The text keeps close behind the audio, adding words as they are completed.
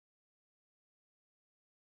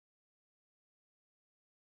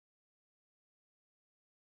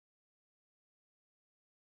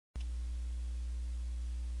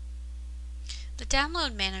The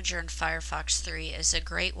download manager in Firefox 3 is a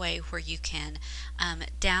great way where you can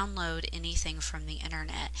download anything from the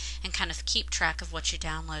internet and kind of keep track of what you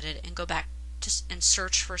downloaded and go back and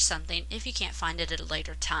search for something if you can't find it at a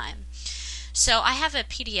later time. So I have a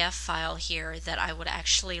PDF file here that I would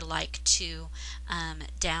actually like to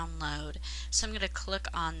download. So I'm going to click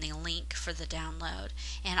on the link for the download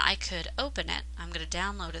and I could open it. I'm going to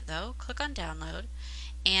download it though. Click on download.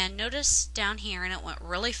 And notice down here, and it went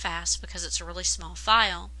really fast because it's a really small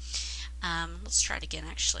file. Let's try it again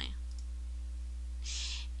actually.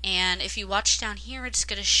 And if you watch down here, it's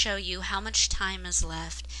going to show you how much time is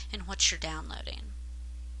left and what you're downloading.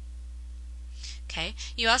 Okay.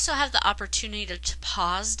 You also have the opportunity to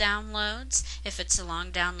pause downloads if it's a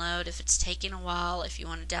long download, if it's taking a while, if you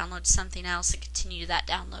want to download something else and continue that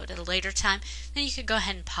download at a later time, then you could go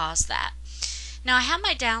ahead and pause that. Now I have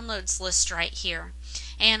my downloads list right here.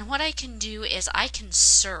 And what I can do is I can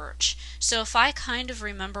search. So if I kind of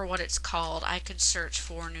remember what it's called, I could search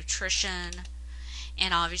for nutrition.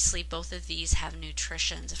 And obviously both of these have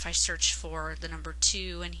nutritions. If I search for the number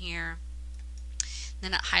 2 in here,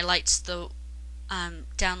 then it highlights the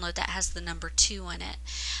download that has the number 2 in it.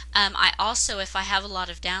 I also, if I have a lot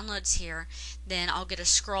of downloads here, then I'll get a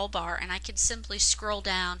scroll bar and I can simply scroll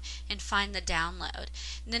down and find the download.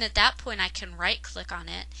 And then at that point I can right click on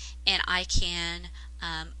it and I can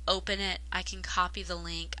open it, I can copy the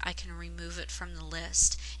link, I can remove it from the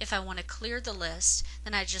list. If I want to clear the list,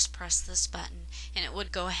 then I just press this button and it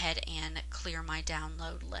would go ahead and clear my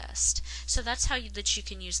download list. So that's how you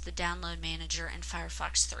can use the download manager in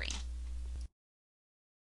Firefox 3.